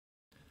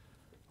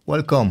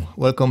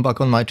Welcome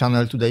back on my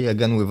channel. Today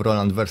again with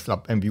Roland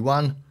Verselab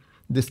MV-1.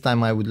 This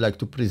time I would like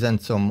to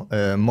present some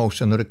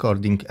motion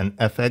recording and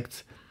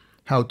effects,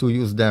 how to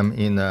use them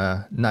in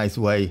a nice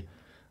way,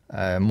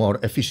 more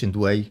efficient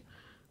way,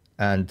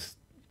 and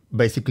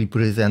basically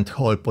present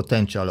whole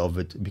potential of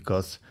it,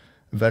 because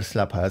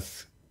Verselab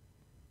has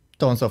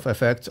tons of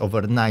effects,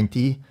 over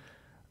 90,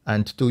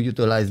 and to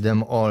utilize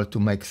them all to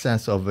make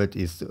sense of it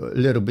is a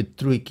little bit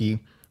tricky,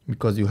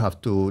 because you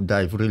have to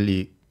dive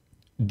really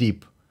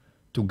deep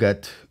to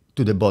get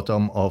to the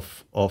bottom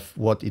of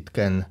what it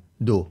can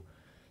do.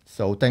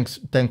 So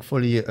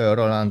thankfully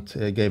Roland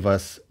gave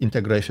us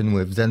integration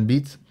with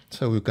ZenBeats,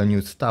 so you can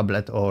use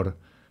tablet or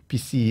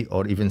PC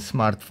or even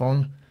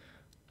smartphone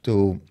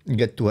to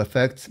get to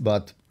effects.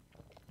 But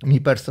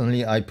me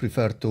personally, I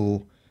prefer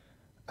to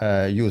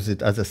use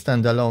it as a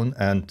standalone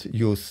and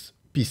use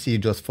PC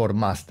just for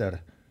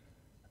master,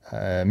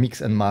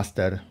 mix and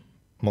master,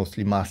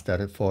 mostly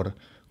master for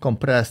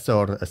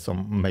compressor,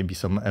 maybe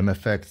some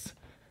MFX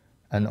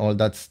and all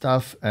that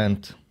stuff.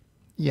 And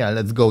yeah,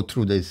 let's go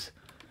through this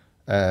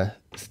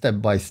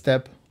step by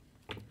step.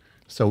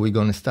 So we're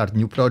gonna start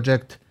new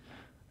project,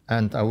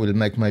 and I will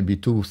make maybe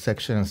 2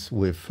 sections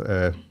with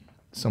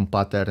some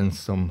patterns,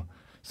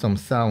 some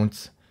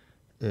sounds.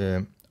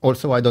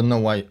 Also, I don't know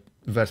why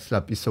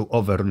Verselab is so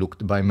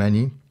overlooked by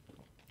many.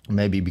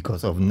 Maybe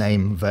because of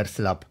name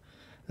Verselab,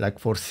 like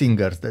for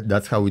singers,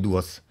 that's how it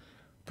was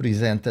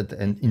presented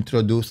and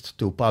introduced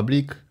to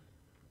public,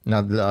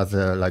 not as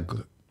a like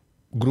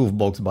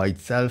Groovebox by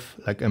itself,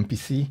 like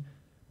MPC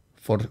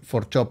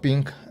for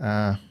chopping.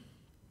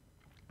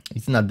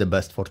 It's not the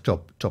best for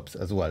chops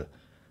as well.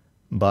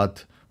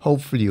 But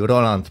hopefully,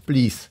 Roland,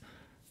 please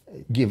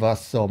give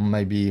us some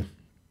maybe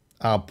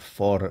app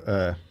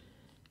for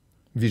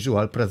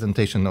visual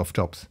presentation of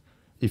chops.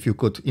 If you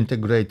could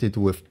integrate it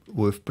with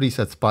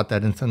presets,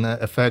 patterns and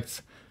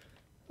effects,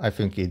 I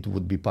think it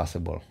would be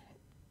possible.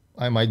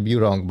 I might be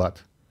wrong,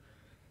 but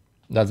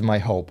that's my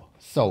hope.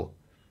 So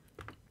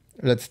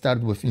let's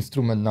start with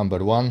instrument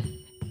number 1.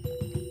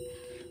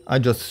 I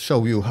just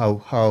show you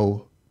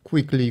how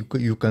quickly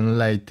you can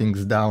lay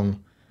things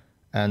down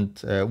and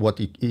what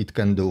it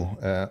can do.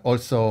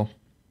 Also,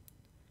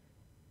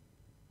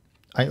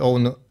 I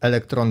own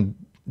Electron,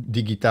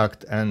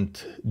 Digitact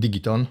and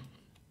Digiton,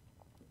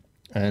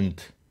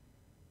 and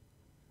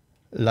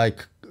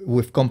like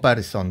with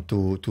comparison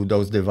to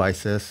those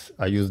devices,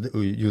 I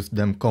use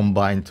them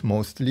combined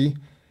mostly.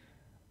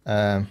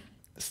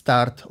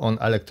 Start on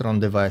Electron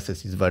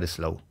devices is very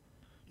slow.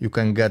 You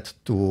can get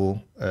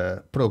to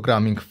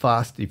programming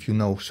fast if you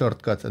know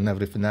shortcuts and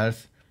everything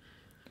else.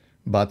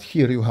 But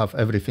here you have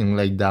everything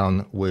laid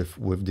down with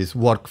this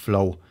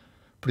workflow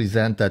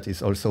presented.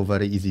 Is also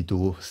very easy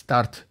to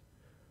start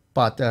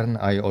pattern.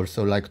 I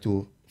also like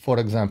to, for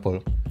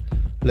example,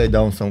 lay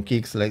down some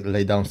kicks,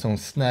 lay down some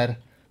snare,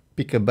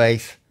 pick a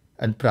bass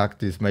and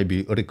practice,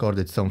 maybe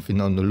recorded something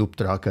on the loop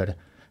tracker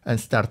and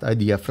start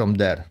idea from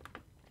there.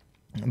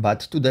 But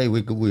today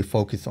we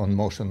focus on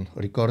motion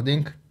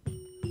recording.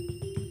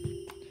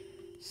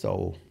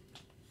 So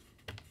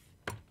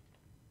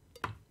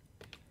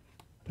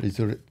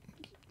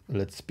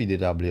let's speed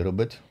it up a little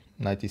bit.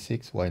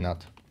 96, why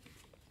not?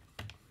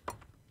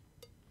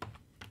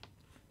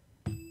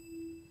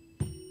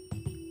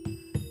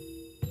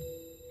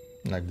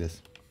 Like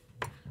this.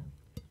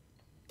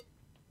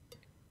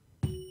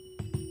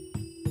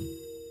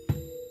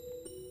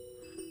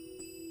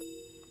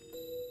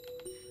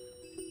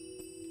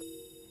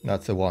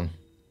 That's a 1.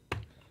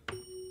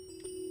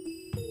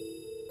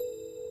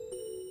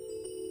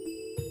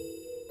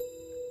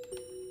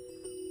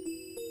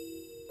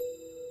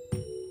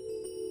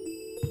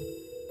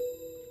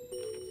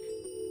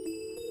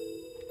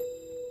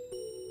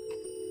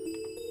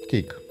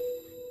 Kick.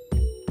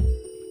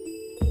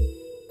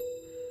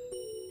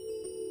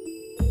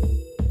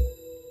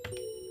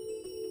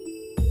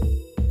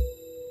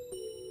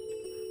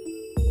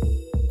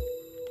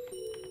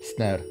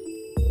 Snare.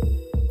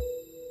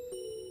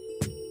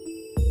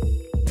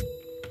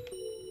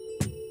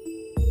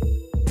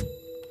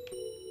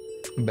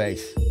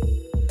 Bass.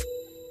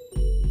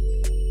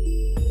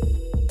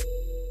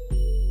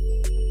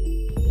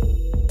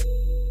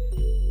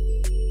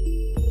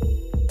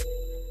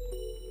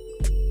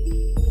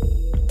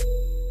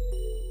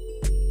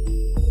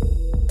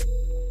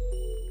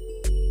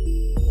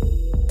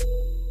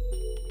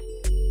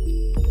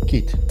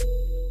 Kit.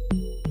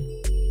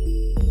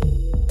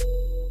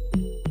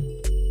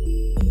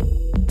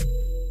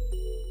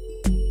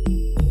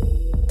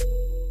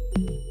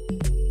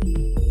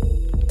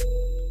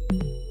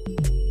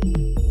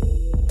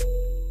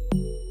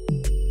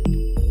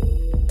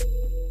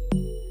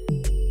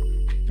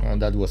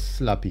 That was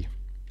sloppy.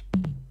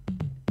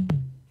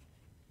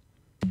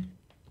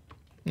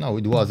 No,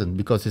 it wasn't,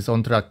 because his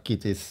on-track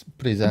kit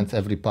presents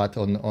every part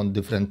on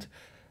different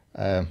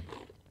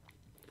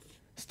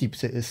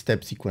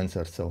step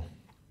sequencer, so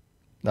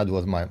that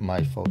was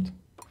my fault.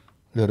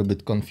 A little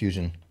bit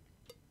confusion.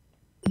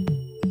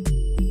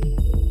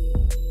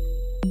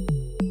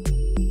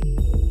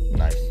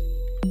 Nice.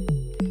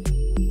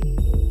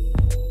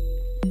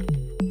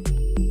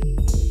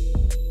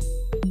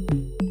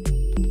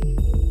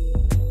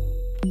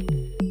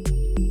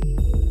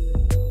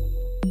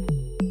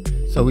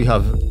 So we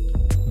have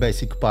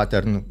basic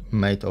pattern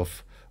made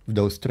of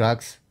those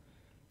tracks.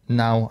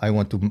 Now I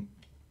want to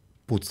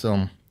put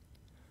some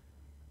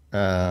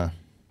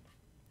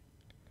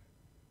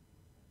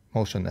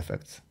motion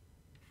effects.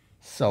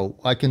 So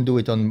I can do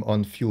it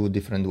on few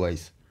different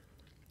ways.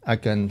 I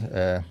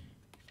can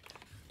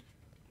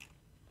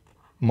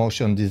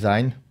motion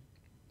design.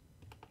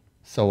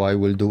 So I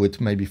will do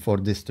it maybe for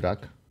this track.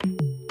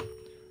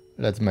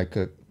 Let's make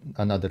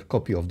another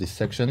copy of this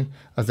section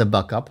as a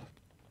backup.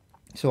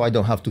 So I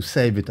don't have to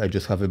save it, I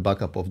just have a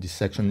backup of this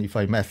section. If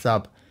I mess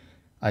up,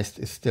 I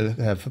still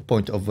have a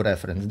point of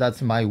reference.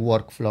 That's my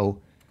workflow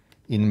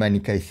in many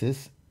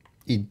cases.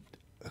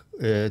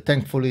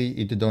 Thankfully,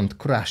 it don't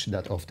crash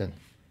that often.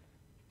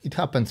 It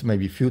happens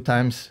maybe a few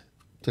times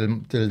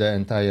till the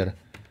entire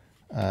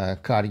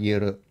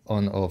career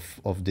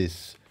of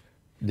this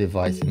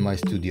device in my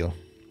studio.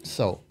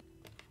 So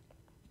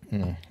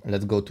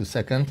let's go to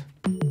second.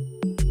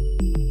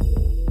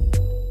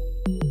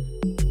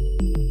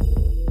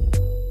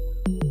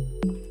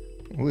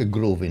 We're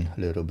grooving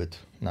a little bit,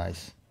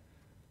 nice.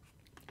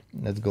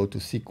 Let's go to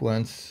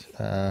sequence,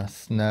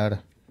 snare.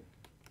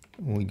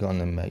 We're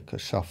gonna make a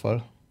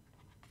shuffle.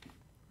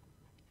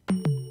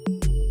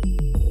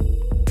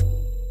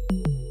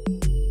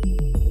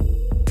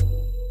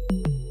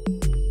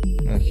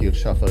 And here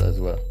shuffle as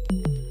well.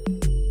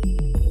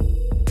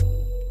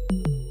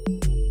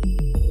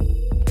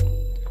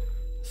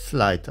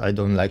 Slide, I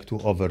don't like to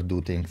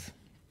overdo things.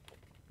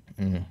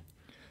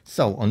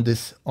 So on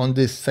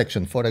this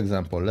section, for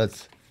example,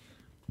 let's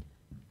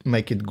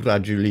make it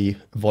gradually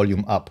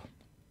volume up.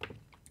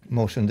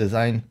 Motion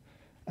design,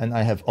 and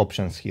I have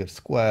options here: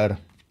 square,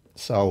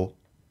 so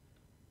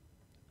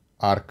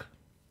arc,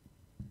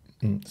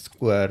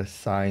 square,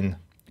 sine,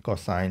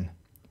 cosine,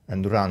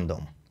 and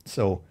random.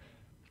 So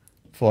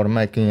for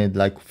making it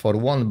like for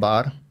one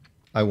bar,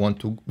 I want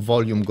to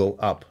volume go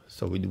up,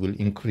 so it will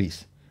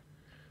increase.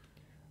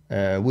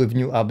 With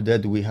new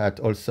update, we had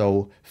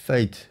also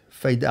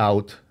fade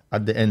out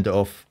at the end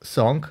of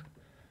song.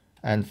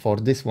 And for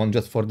this one,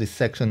 just for this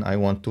section, I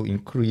want to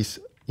increase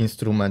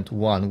instrument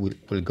 1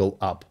 will go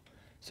up.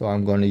 So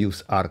I'm going to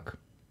use arc.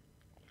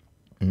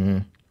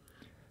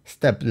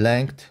 Step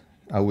length,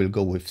 I will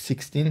go with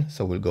 16.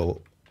 So we'll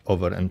go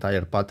over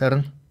entire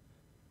pattern.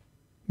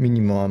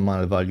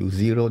 Minimal value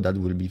 0, that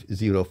will be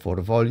 0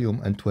 for volume,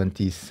 and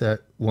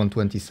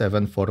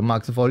 127 for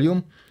max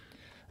volume.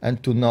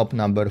 And to knob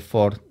number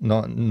 4,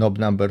 knob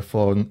number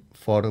 4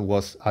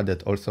 was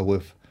added also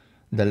with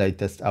the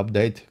latest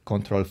update,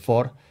 Control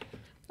 4.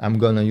 I'm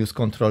gonna use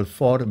Control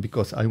 4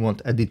 because I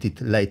won't edit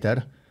it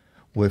later.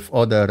 With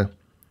other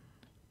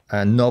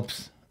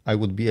knobs, I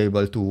would be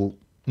able to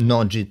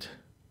nudge it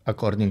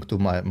according to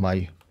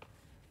my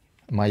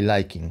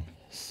liking.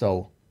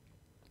 So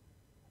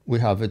we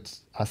have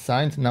it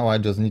assigned. Now I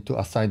just need to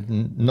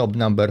assign knob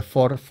number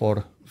 4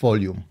 for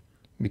volume,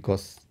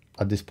 because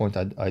at this point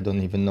I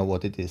don't even know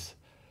what it is.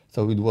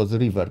 So it was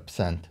reverb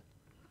send.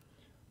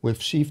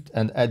 With Shift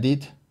and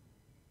Edit,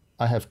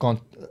 I have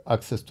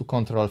access to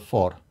Control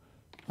 4.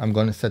 I'm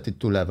going to set it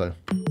to level.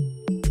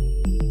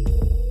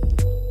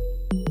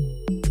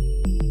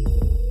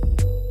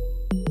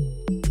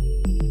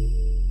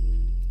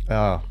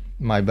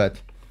 My bad.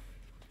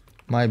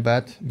 My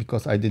bad,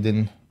 because I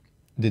didn't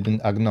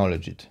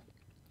acknowledge it.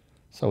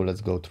 So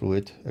let's go through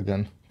it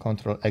again.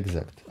 Control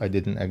exec. I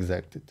didn't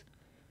exec it.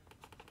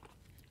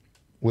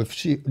 With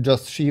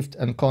just Shift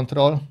and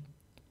Control,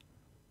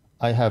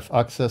 I have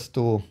access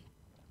to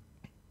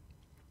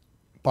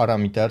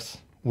parameters,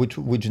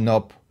 which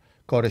knob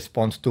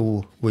corresponds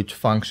to which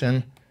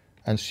function,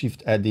 and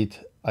Shift Edit,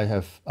 I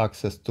have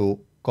access to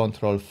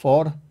Control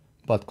 4,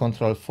 but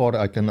Control 4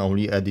 I can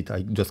only edit,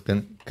 I just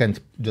can't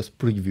just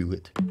preview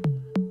it.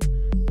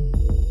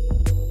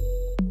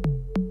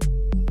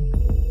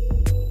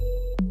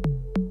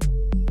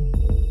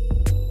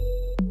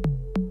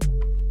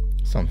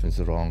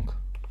 Something's wrong.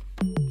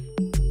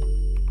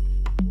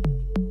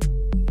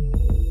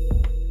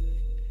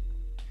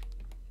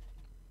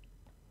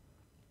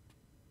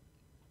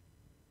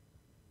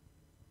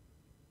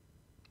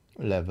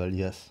 Level,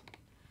 yes.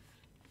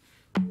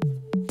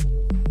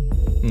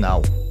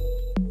 Now.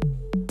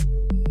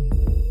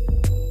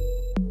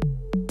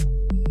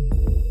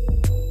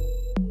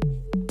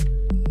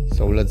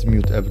 So let's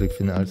mute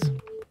everything else.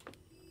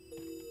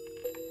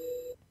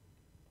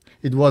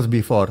 It was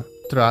before.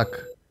 Track,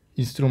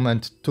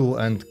 instrument 2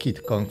 and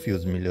kit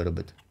confused me a little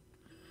bit.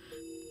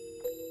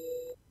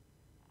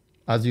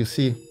 As you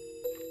see,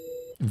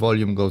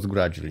 volume goes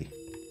gradually.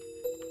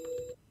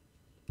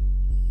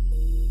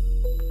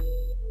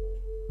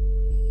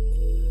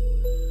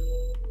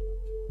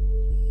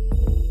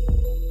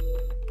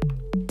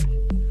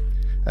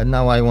 And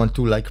now I want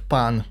to like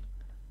pan,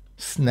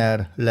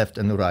 snare left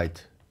and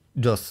right,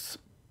 just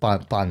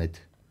pan it.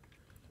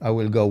 I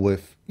will go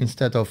with,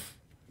 instead of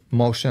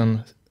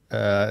motion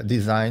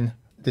design,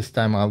 this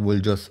time I will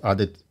just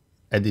edit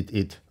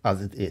it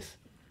as it is.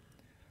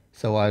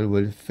 So I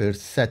will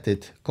first set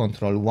it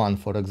Control 1,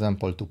 for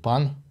example, to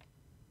pan.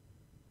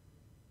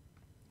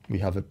 We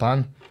have a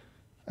pan.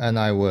 and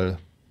I will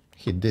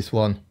hit this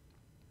one,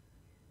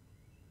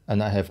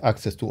 and I have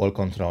access to all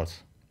controls.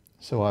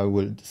 So I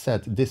will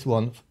set this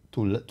one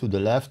to the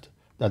left,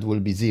 that will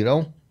be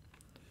 0,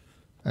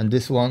 and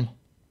this one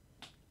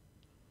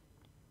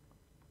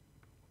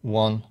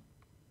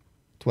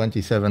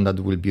 127, that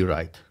will be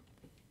right.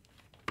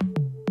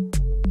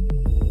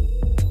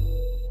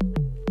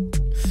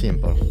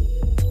 Simple.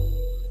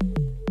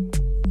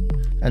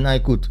 And I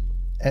could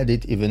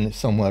edit even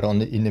somewhere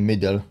in the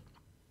middle.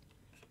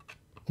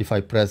 If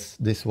I press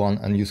this one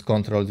and use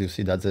Ctrl, you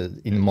see that's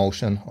in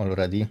motion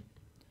already.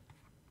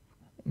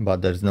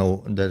 But there's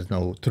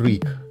no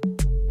trick.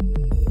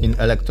 In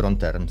electron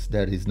terms,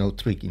 there is no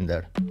trick in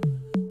there.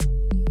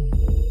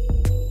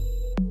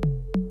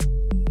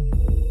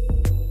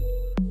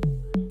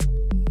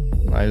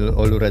 I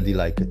already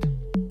like it.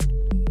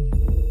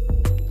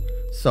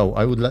 So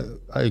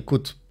I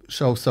could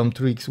show some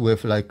tricks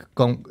with like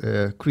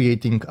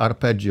creating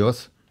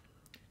arpeggios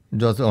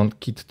just on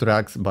kit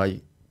tracks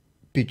by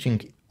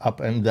pitching up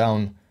and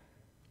down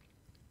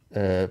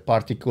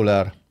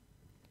particular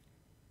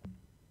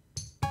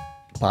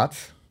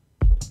paths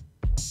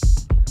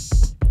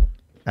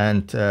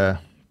and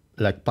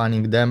like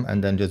panning them,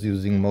 and then just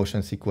using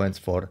motion sequence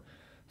for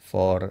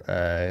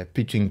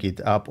pitching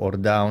it up or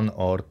down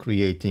or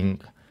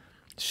creating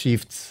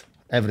shifts,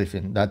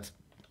 everything.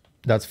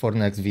 That's for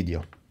next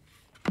video.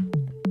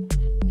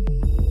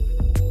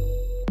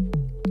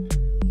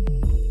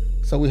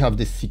 So we have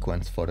this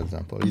sequence, for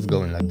example, it's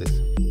going like this.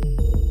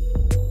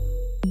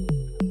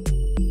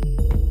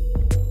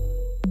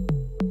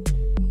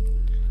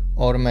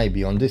 Or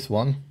maybe on this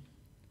one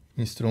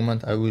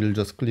instrument I will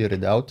just clear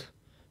it out,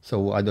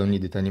 so I don't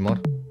need it anymore.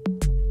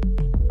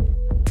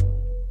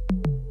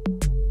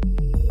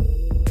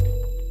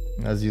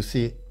 As you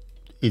see,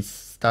 it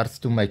starts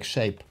to make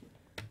shape.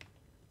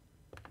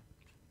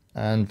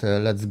 And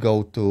let's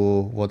go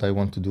to what I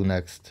want to do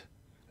next.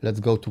 Let's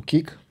go to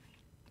kick.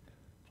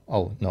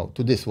 Oh no,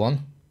 to this one.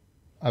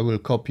 I will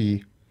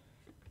copy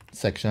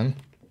section,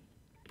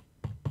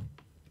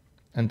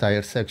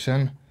 entire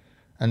section,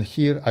 and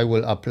here I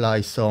will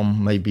apply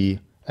some maybe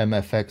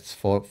MFX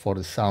for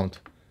the sound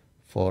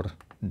for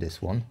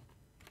this one.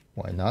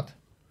 Why not?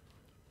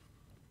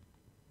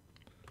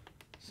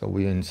 So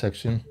we're in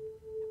section.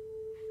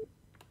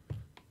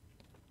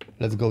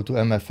 Let's go to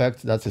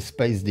MFX, that's a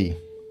space D.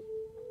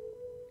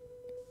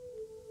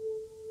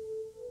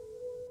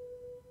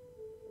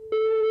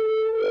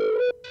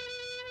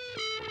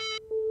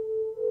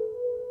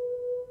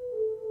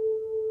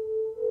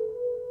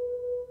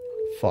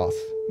 Fuzz,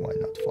 why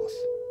not fuzz?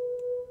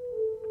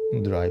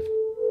 Drive.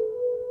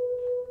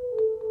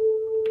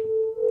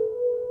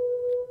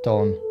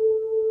 Tone.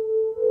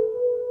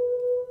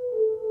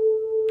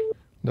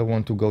 Don't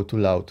want to go too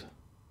loud.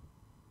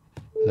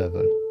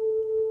 Level.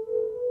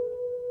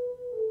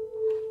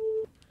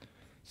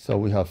 So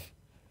we have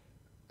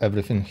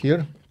everything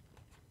here.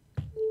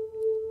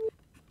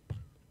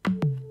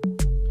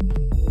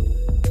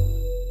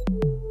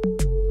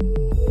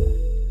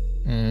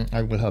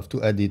 I will have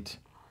to edit.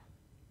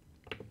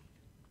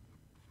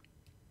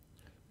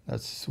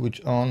 Let's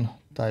switch on,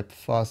 type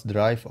fast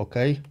drive,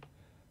 okay,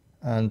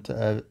 and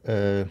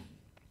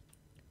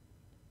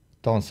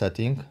tone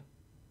setting,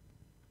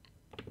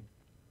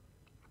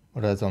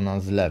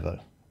 resonance level,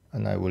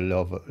 and I will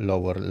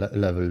lower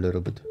level a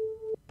little bit.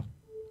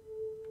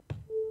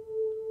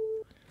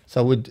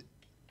 So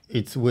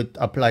it's with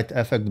applied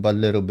effect, but a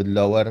little bit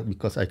lower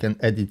because I can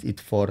edit it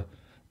for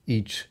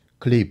each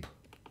clip.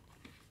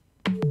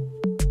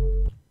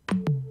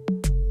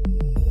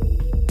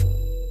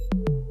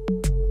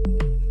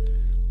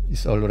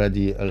 It's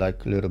already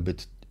like a little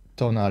bit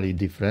tonally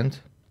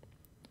different.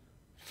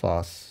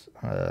 Fast.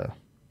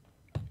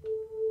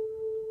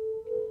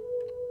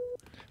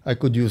 I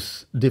could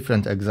use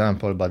different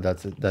example, but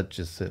it's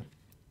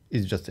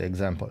just an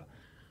example.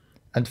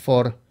 And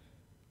for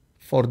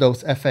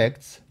those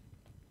effects,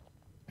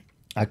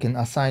 I can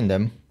assign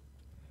them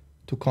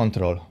to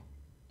control.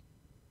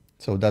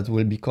 So that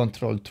will be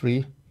control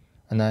 3,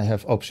 and I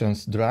have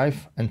options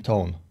drive and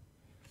tone.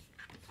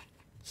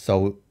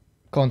 So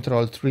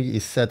control 3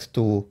 is set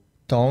to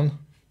tone,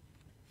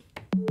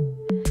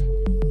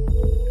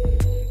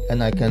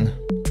 and I can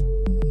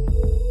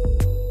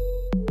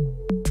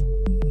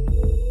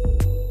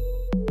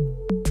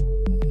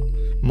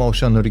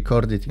motion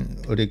record it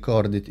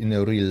in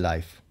a real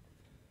life.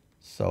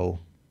 So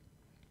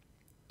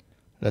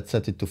let's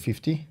set it to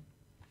 50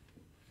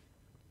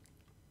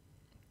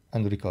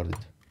 and record it.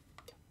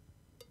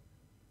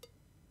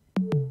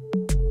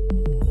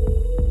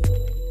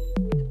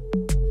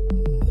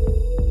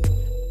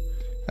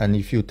 And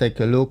if you take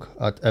a look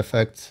at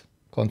effects,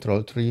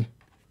 control 3,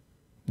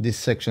 this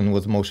section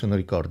was motion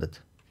recorded.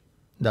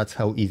 That's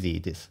how easy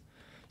it is.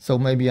 So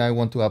maybe I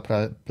want to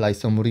apply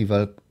some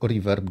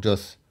reverb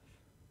just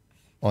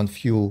on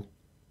few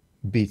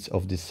bits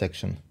of this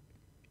section.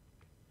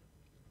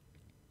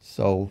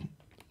 So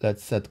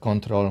let's set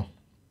control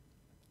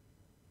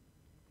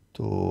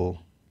to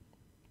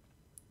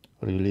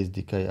release,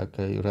 decay,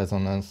 okay,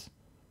 resonance,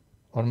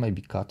 or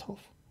maybe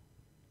cutoff.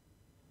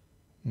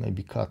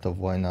 maybe cutoff,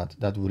 why not?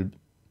 That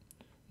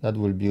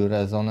will be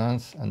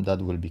resonance, and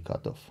that will be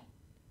cutoff.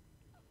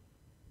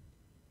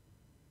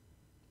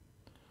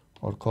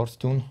 Or coarse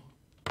tune.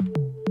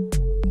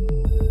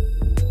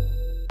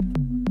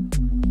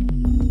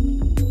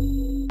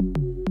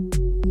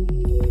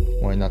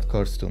 Why not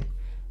coarse tune?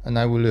 And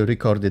I will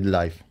record it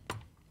live.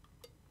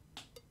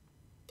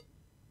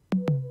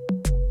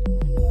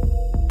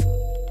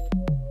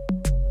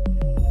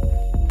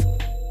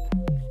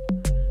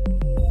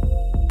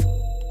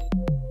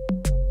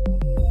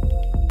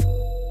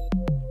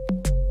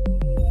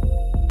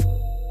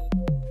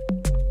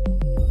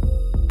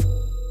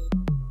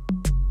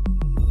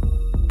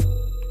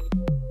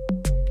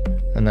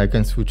 And I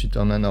can switch it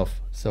on and off,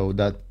 so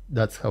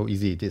that's how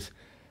easy it is.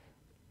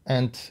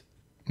 And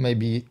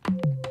maybe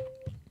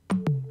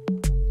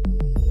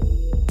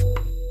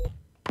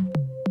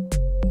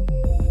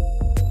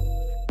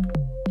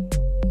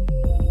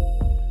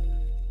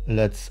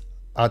let's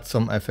add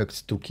some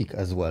effects to kick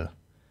as well.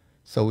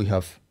 So we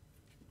have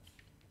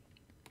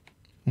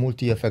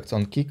multi effects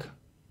on kick,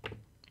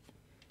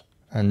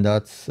 and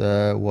that's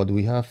what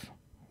we have.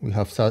 We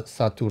have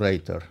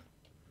saturator.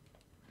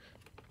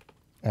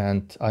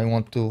 And I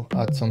want to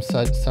add some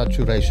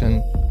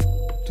saturation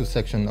to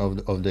section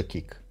of the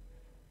kick.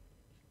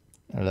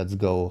 Let's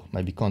go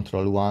maybe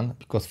control 1,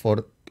 because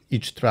for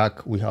each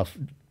track we have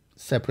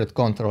separate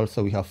control,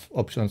 so we have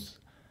options,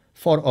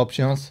 4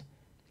 options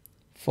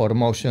for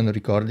motion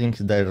recordings.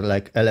 They're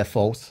like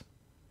LFOs.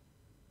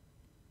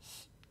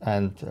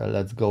 And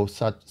let's go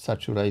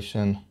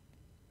saturation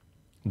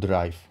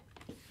drive.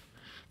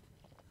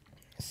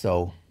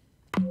 So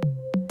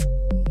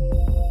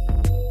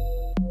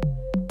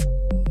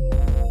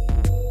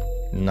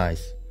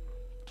nice.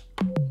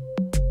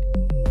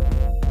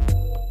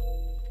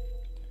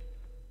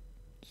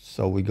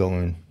 So we go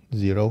in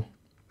 0,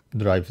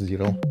 drive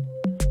 0.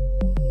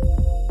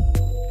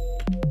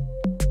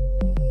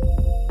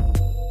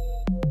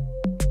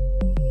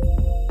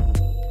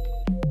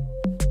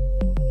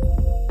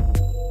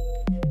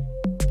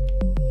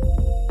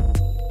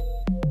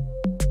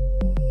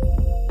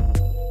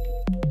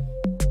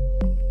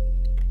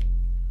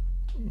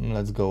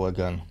 Let's go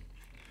again.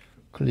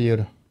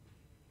 Clear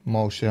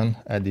motion,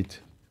 edit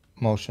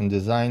motion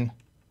design,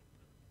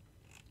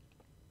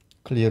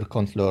 clear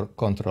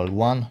control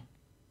 1,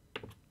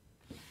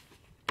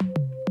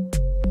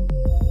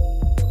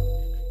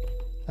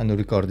 and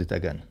record it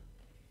again.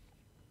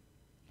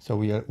 So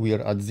we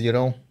are at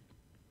 0.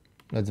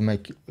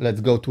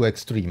 Let's go to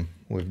extreme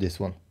with this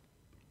one.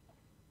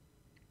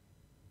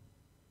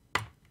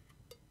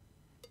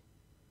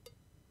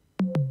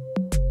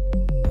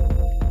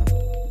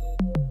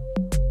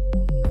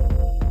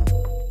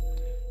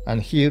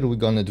 And here we're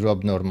gonna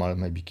drop normal,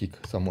 maybe kick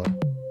somewhere.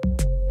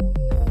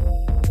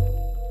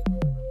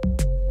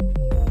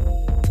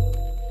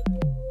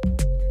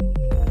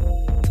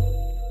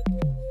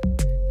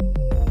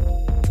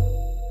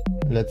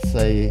 Let's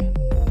say,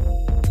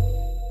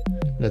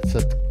 let's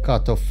set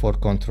cutoff for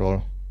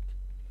control.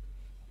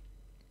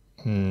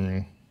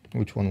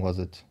 Which one was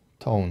it?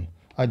 Tone.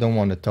 I don't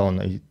want a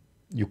tone.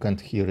 You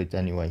can't hear it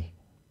anyway.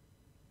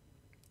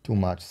 Too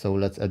much. So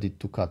let's edit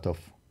to cutoff.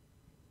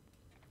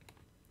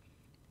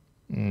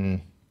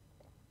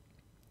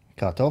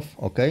 Cutoff,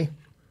 okay.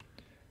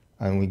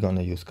 And we're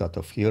gonna use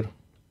cutoff here.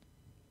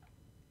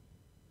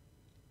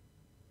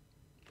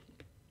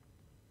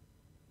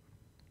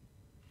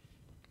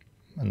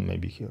 And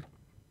maybe here.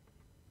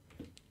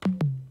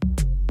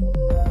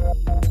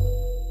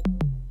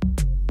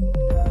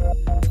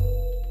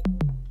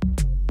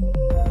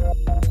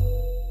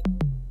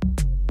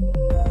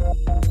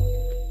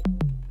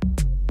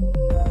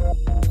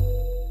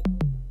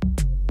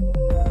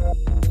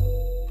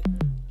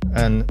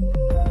 And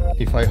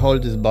if I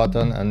hold this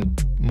button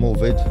and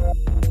move it,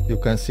 you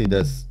can see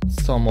that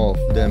some of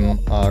them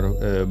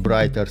are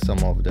brighter,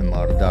 some of them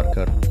are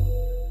darker.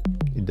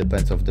 It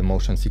depends on the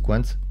motion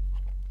sequence.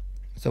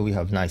 So we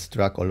have nice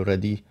track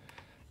already.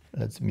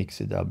 Let's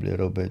mix it up a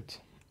little bit.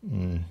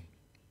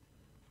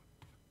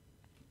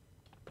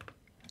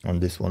 On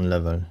this one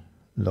level,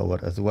 lower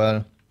as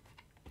well.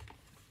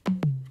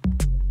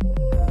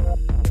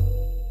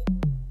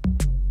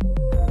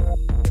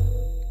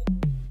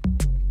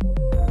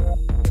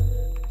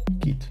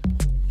 Kit.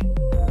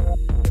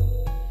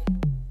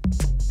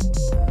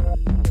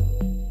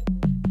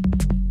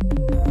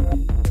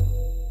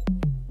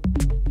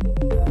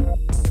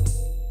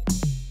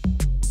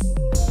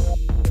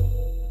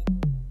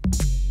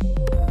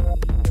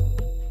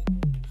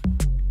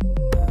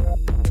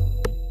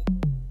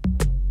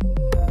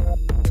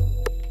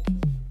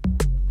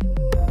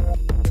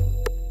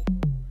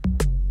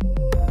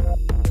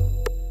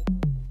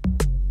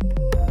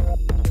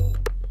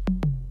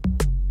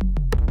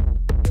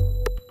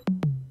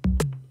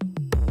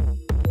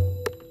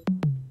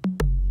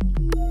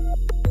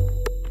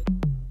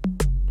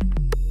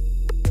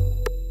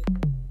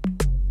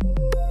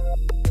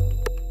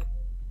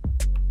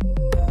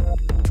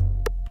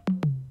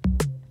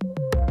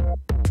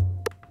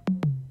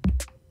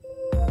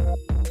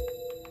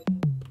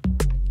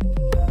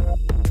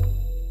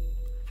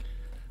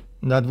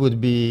 that would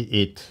be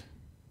it.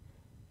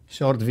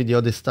 Short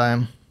video this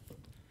time,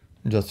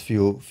 just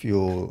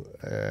few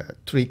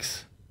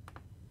tricks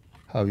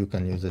how you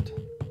can use it.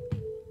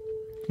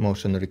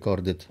 Motion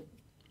record it.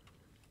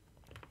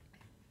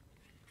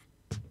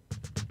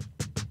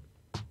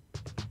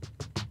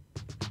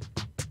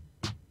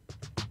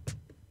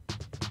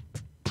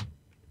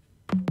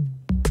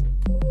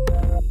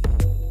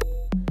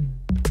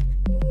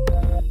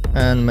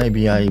 And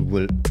maybe I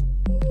will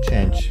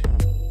change,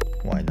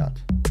 why not,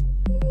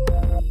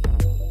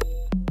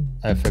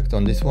 effect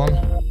on this one.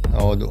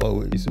 Oh,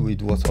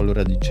 it was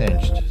already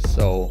changed,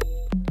 so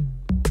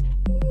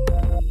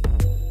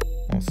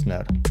on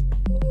snare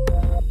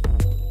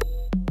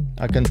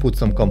I can put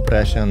some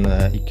compression,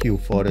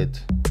 EQ for it,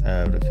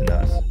 everything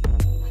else,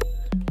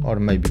 or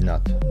maybe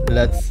not.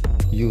 Let's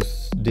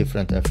use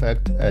different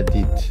effect.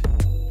 Edit,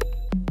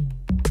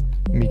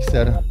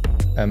 mixer,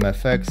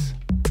 MFX,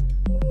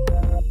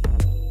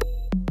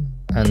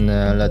 and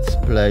let's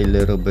play a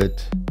little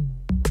bit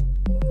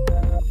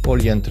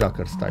Poly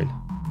tracker style.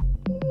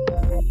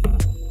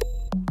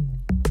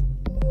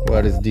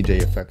 Where is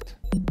DJ effect?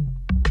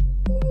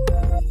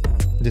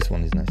 This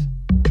one is nice.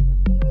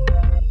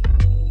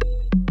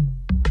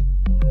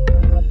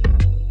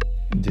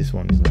 This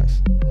one is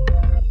nice.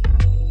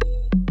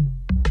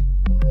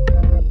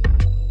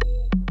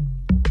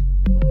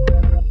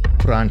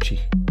 Crunchy.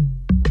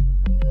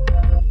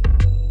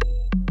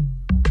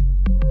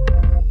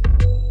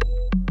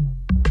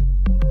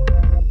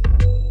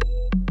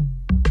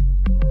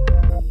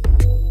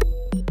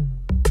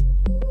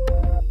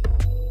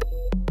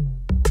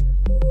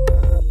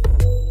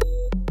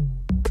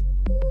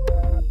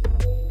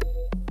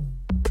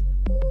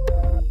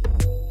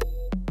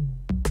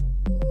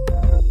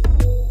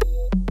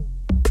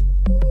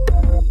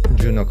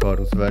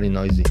 Chorus, very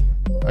noisy.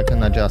 I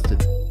can adjust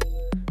it.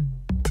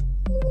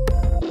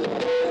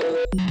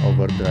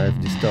 Overdrive,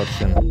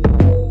 distortion.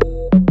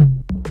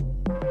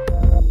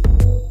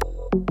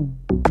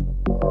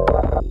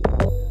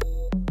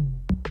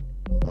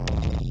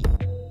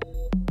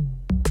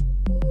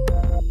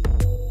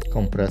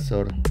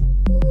 Compressor,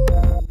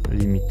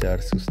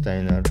 limiter,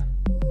 sustainer.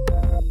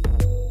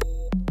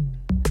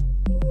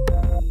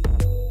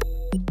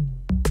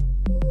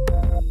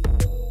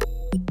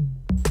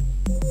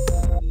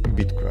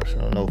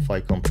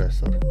 Lo-fi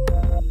compressor.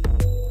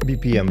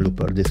 BPM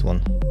looper, this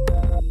one.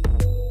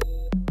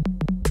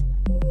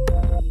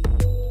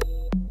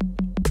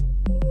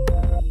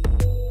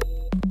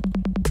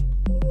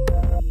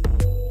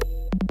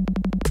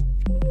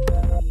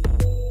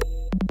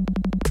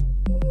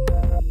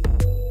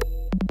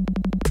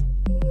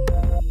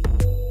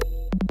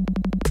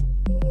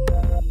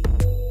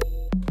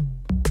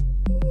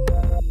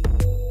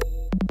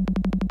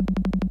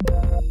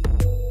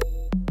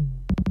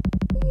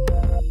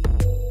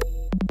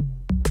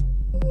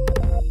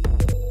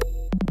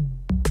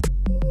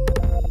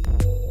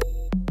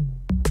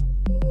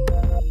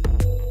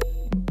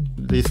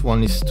 This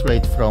one is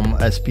straight from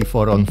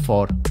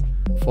SP404.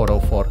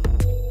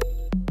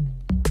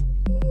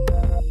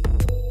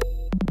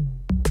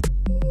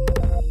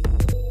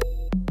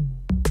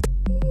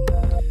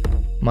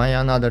 My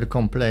another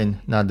complaint,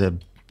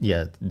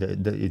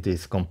 it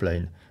is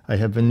complaint. I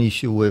have an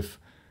issue with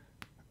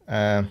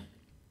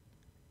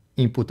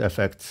input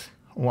effects.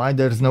 Why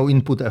there's no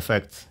input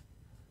effects?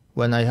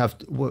 When I have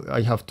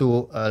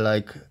to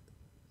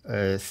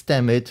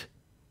stem it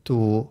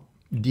to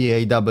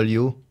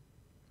DAW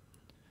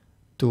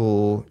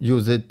to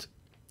use it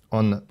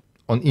on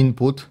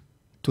input,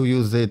 to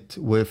use it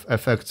with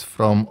effects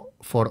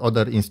for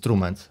other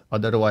instruments.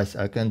 Otherwise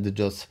I can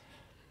just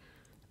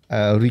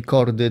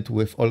record it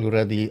with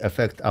already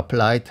effect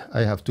applied.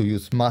 I have to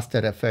use master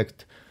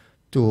effect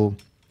to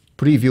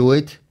preview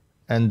it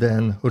and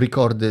then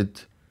record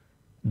it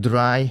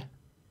dry,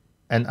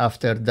 and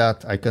after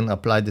that I can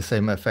apply the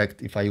same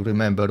effect if I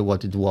remember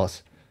what it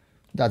was.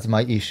 That's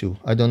my issue.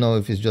 I don't know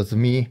if it's just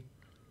me.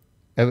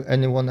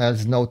 Anyone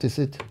else notice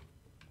it?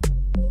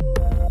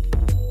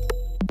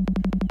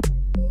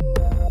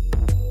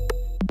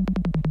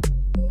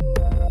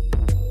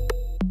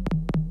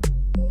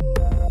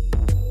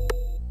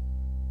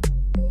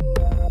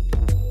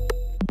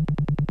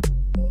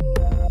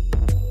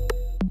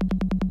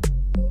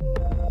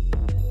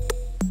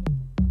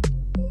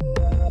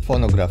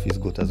 Phonograph is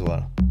good as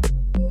well.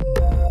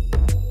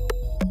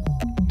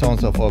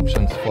 Tons of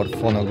options for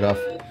phonograph,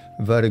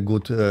 very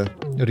good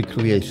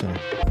recreation.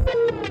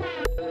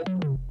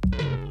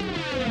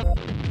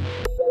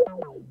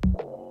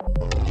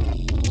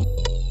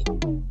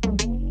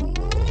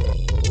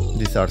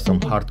 These are some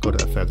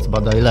hardcore effects,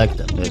 but I like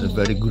them. They're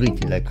very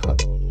gritty, like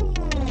hot.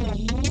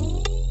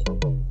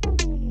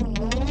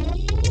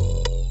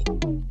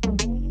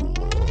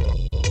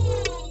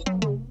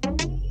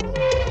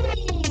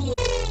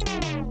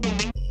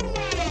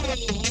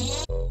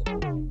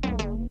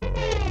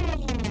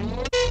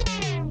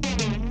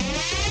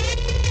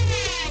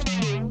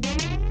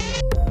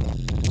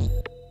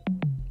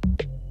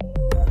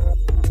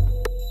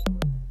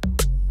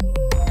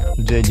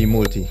 JD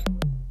Multi.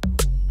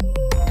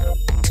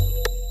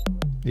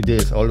 It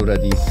is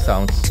already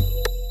sounds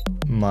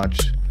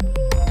much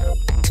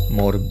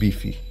more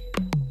beefy.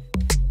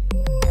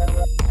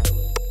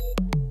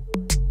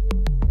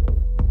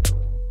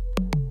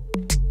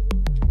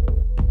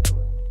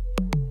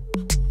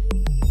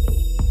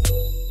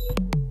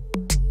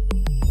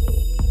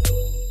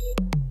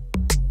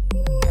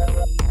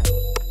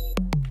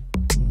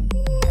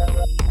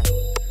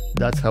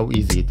 That's how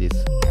easy it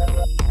is.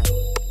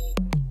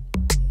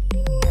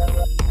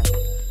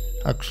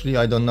 Actually,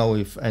 I don't know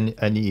if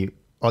any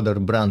other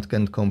brand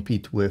can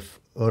compete with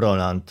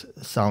Roland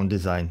sound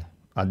design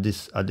at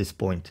this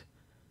point.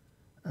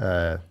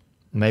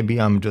 Maybe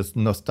I'm just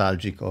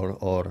nostalgic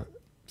or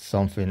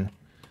something.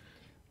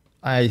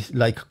 I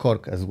like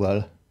Korg as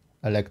well,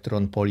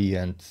 Electron, Poly,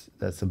 and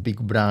that's a big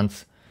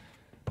brands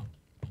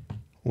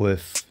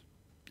with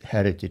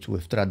heritage,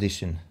 with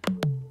tradition.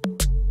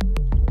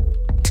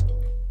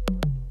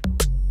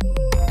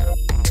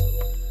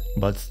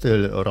 But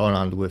still,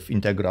 Roland with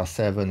Integra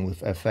 7,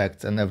 with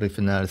effects and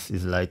everything else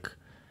is like,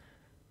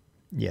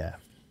 yeah,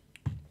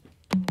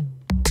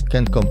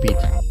 can't compete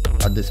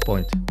at this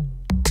point.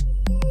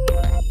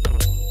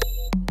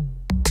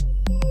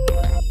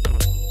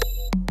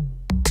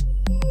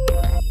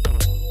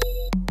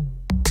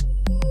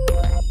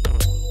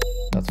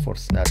 That's for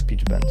snare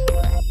pitch bend.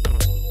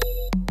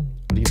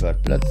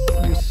 Reverb, let's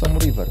use some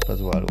reverb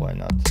as well, why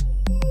not?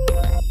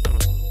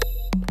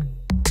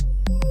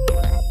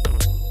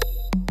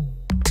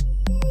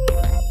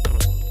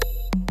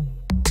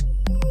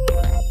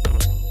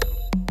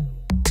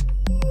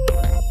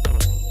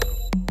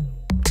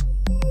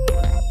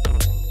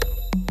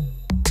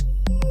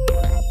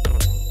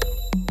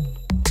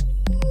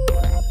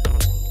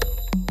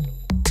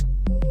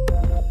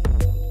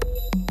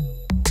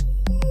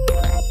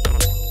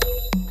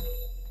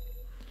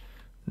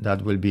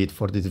 That will be it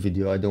for this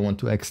video. I don't want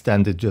to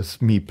extend it,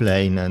 just me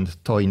playing and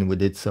toying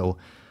with it. So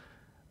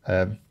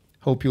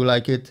hope you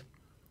like it.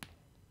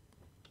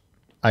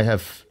 I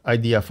have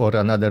idea for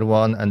another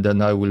one, and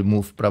then I will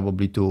move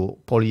probably to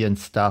Poly and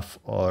stuff,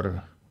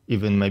 or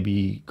even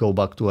maybe go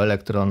back to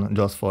Electron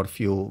just for a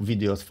few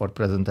videos for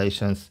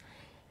presentations.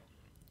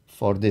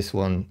 For this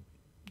one,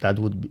 that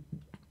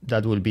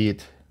will be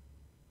it.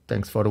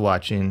 Thanks for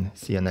watching.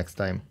 See you next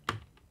time.